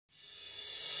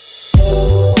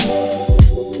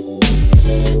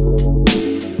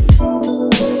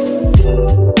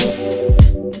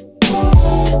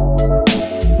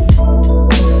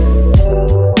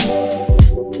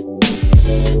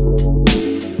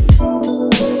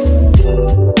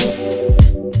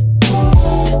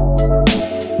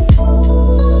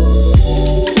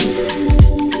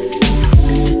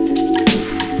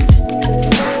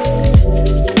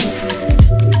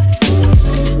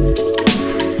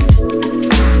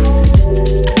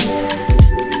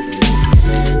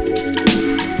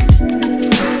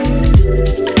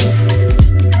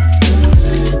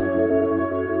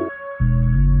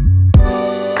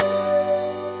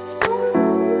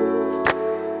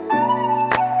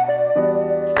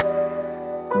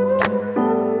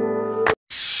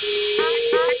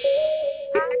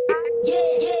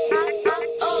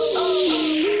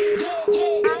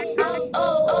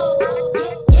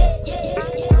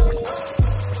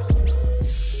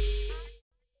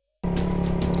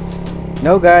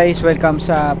Hello guys, welcome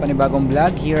sa panibagong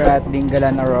vlog here at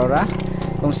Dingalan, Aurora,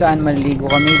 kung saan maliligo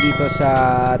kami dito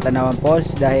sa Tanawan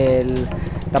Falls dahil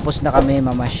tapos na kami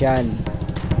mamasyal.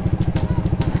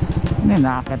 May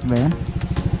nakakit ba yan?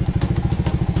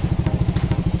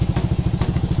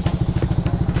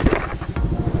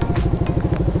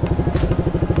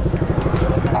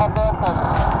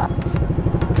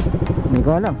 Hindi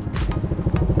ko alam.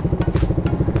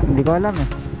 Hindi ko alam eh.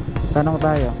 Tanong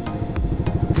tayo.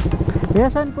 Kaya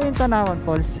saan po yung Tanawan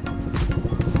Falls?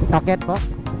 Akit po.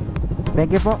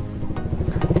 Thank you po.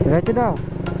 Diretso daw.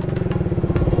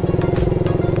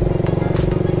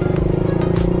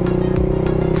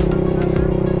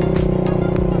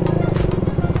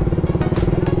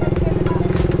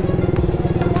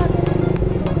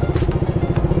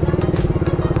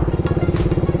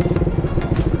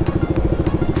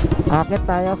 Akit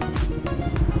tayo.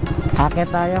 Akit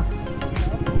tayo.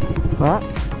 Po?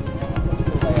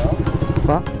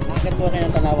 Po? Akit po kayo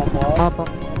ng Tanawan po? Opo.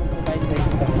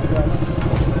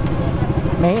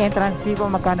 May entrance fee po,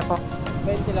 magkano po?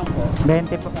 20 lang po. 20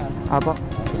 po. Opo.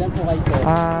 Ilan po kayo sir?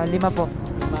 5 po.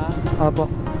 5? Opo.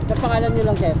 Sa pangalan nyo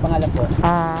lang sir, pangalan po?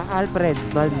 Alfred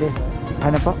Balde.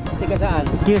 Ano po? Tiga saan?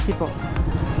 QC po.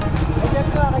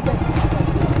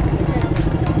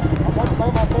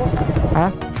 Ha?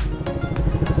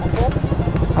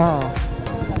 Oo.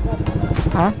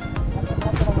 Ha?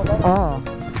 Oo.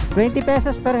 20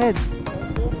 pesos per head.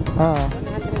 Oo.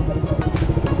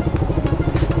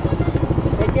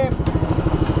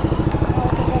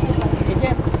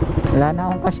 Wala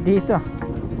na akong cash dito.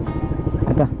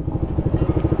 Ito.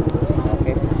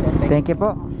 Okay. Thank you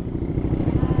po.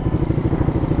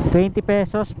 20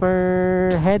 pesos per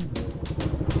head.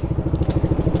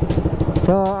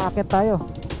 So, akit tayo.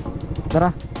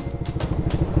 Tara.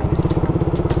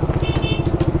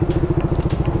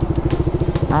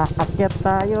 Aakyat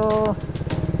tayo.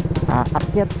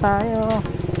 Aakyat tayo.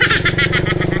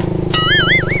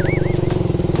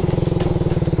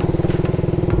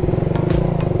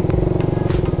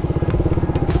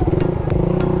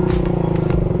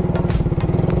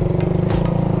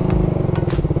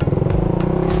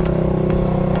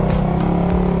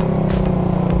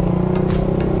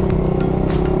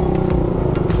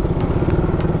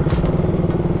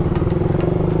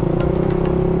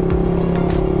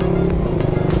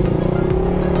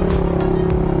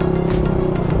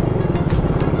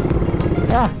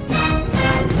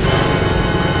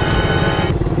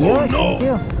 Oh, no. Thank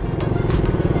you.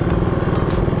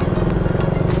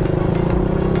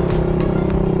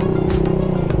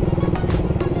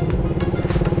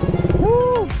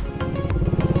 Woo!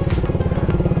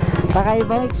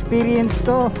 Kakaibang experience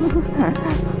to.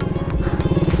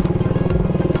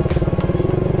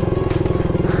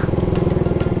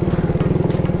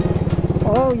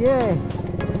 Oh yeah.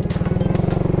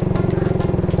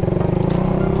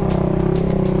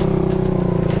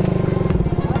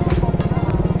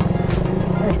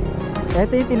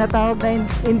 Ito yung tinatawag na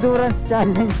endurance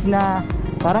challenge na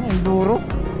parang enduro.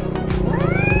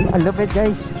 Ang lupit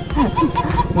guys.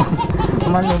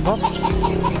 Manubok.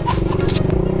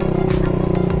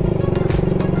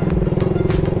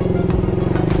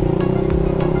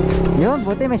 Yun,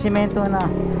 buti may simento na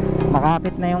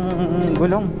makapit na yung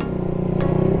gulong.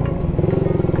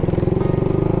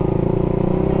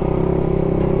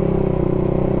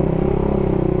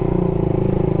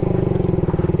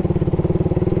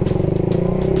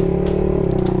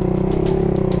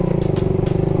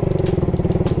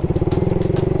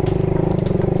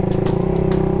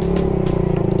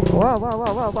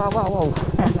 Wow.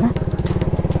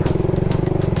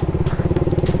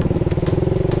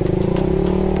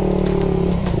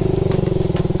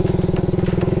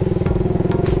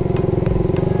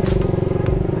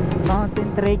 Mountain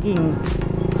trekking.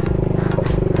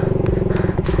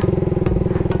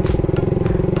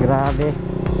 Grabe.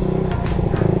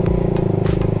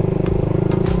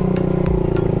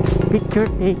 Picture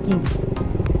taking.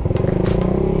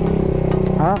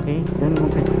 Okay, dun mo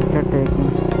picture taking.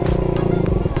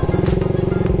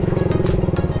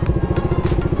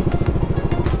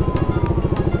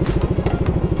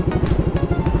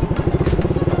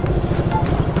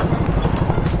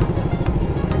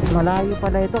 Malayo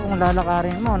pala ito kung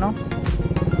lalakarin mo, no?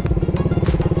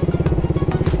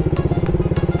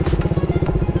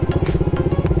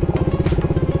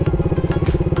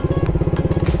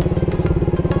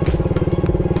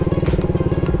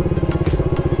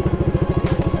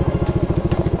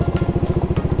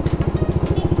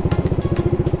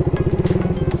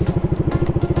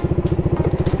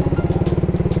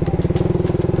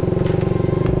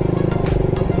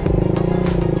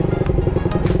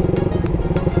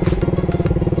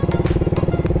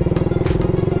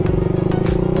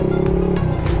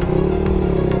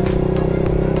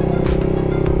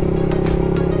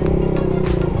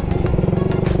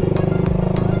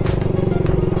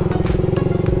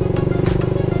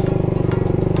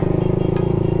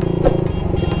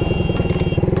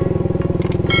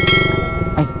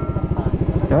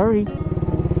 worry.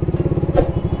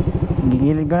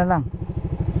 Gigilid ko na lang.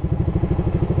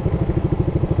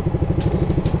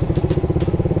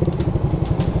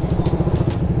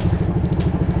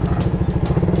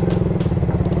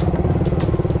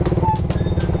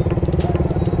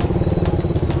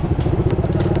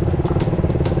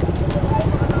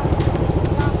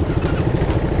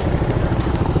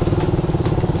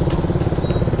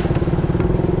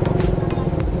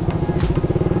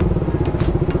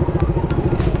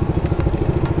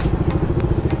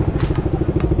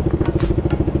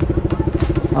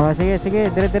 Oh, sige, sige,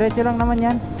 dire-diretso lang naman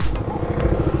yan.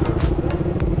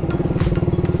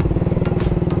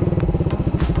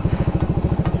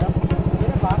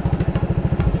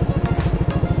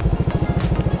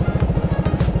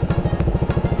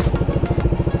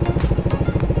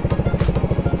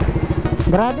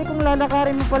 Grabe kung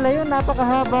lalakarin mo pala yun,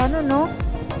 napakahaba nun, no?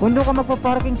 Kung doon ka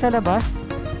magpa-parking sa labas.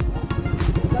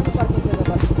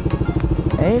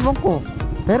 Ewan ko.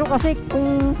 Pero kasi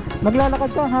kung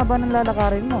maglalakad ka, haba ng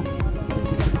lalakarin mo.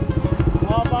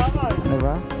 Haba ka eh.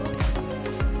 Diba?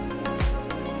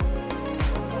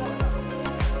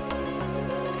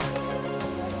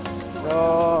 So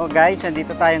guys,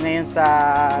 nandito tayo ngayon sa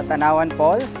Tanawan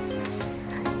Falls.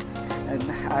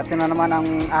 At ito na naman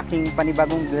ang aking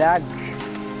panibagong vlog.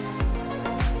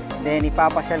 Then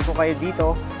ipapasyal ko kayo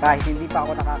dito kahit hindi pa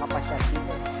ako nakakapasyal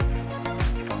dito.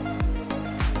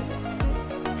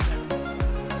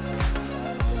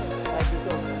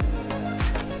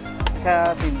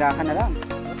 Sa tindahan na lang.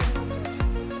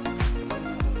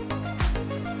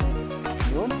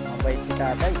 Yun, mabait si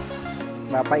tatay.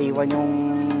 Mapaiwan yung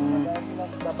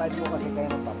Babad mo kasi kayo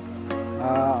ng pap.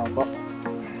 opo.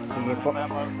 Sige po.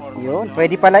 Yun,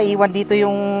 pwede pala iwan dito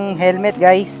yung helmet,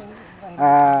 guys.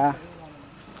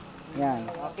 Yan.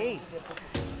 Okay.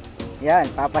 Yan,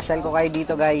 papasyal ko kayo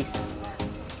dito, guys.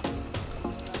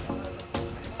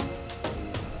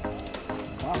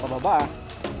 Pababa ah.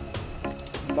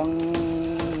 Bang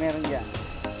meron dyan.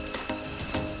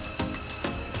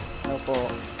 Opo.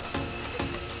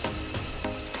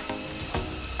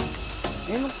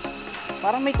 Yun,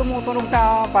 parang may tumutunog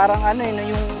na parang ano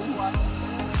yun, yung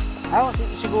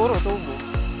siguro tubo.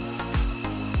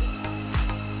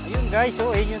 Ayun guys,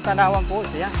 so ayun yung Tanawan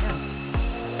Falls. Ayan,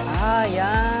 ayan.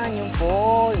 Yan yung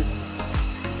falls.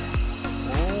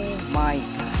 Oh my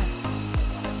God.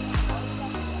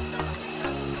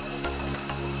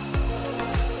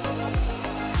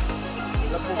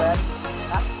 Vlog po ba yan?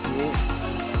 Ha? Yes.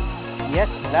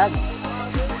 Yes, vlog.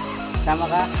 Tama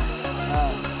ka?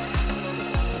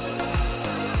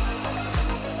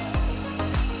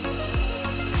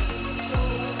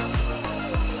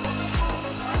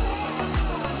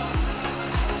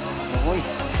 Uy.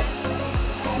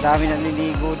 Ang dami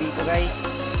naliligo dito, guys.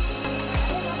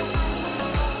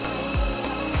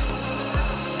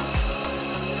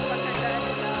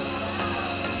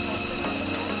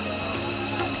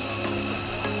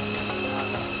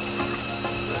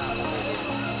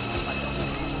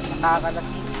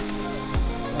 Nakakalasing.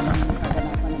 Walang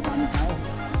kaganapan ng dami tao.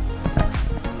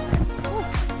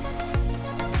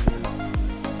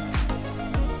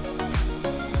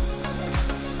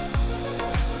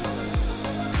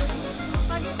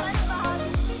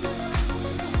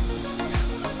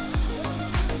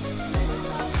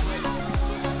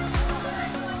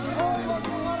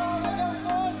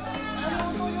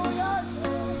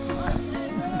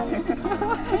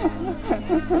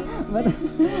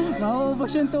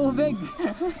 Maubos yung tubig.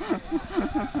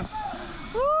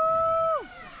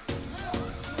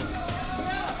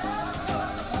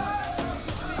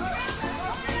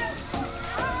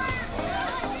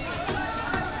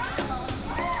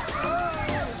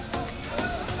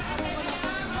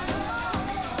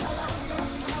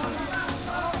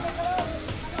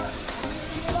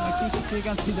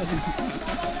 Nagsisiksikan sila din.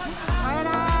 Ayan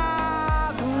na!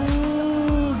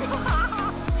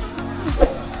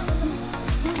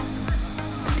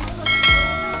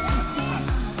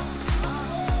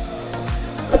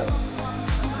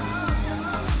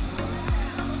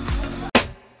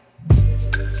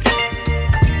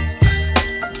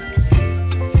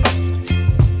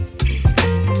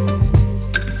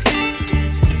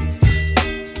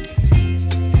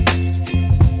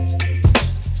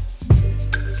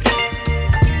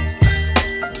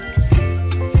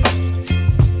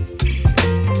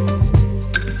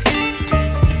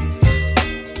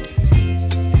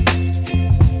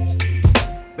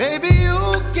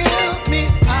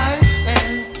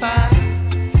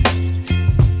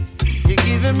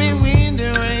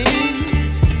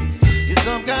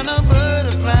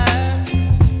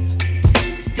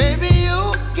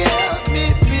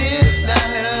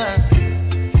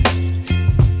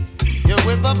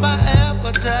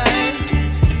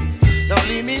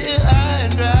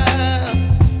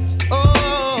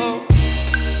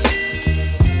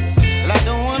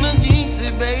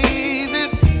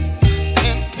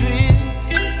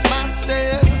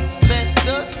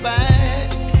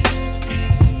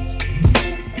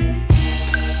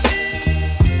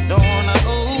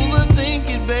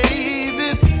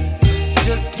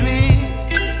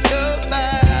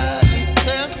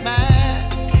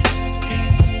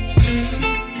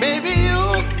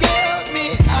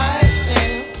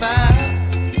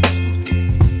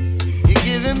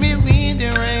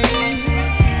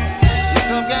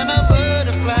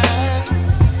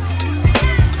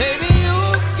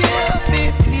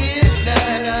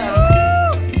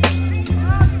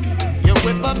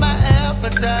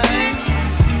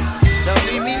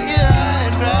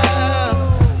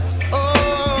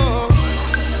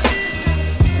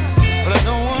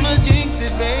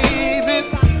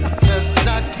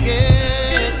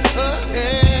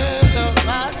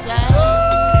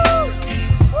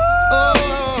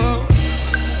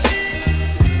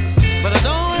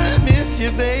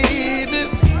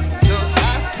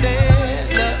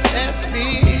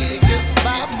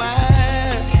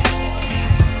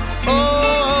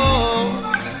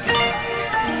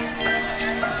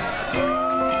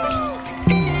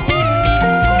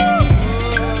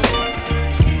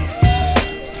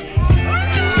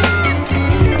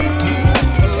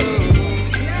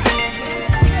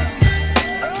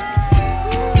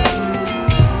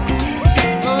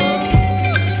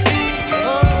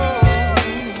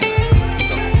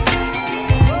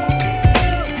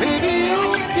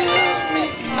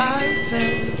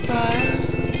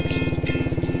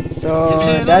 So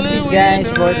that's it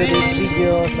guys for today's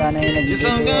video. Sana ay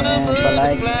nag-enjoy kayo and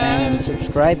pa-like and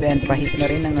subscribe and pa-hit na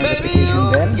rin ang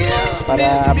notification bell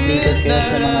para updated kayo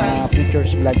sa mga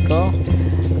futures vlog ko.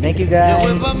 Thank you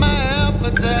guys.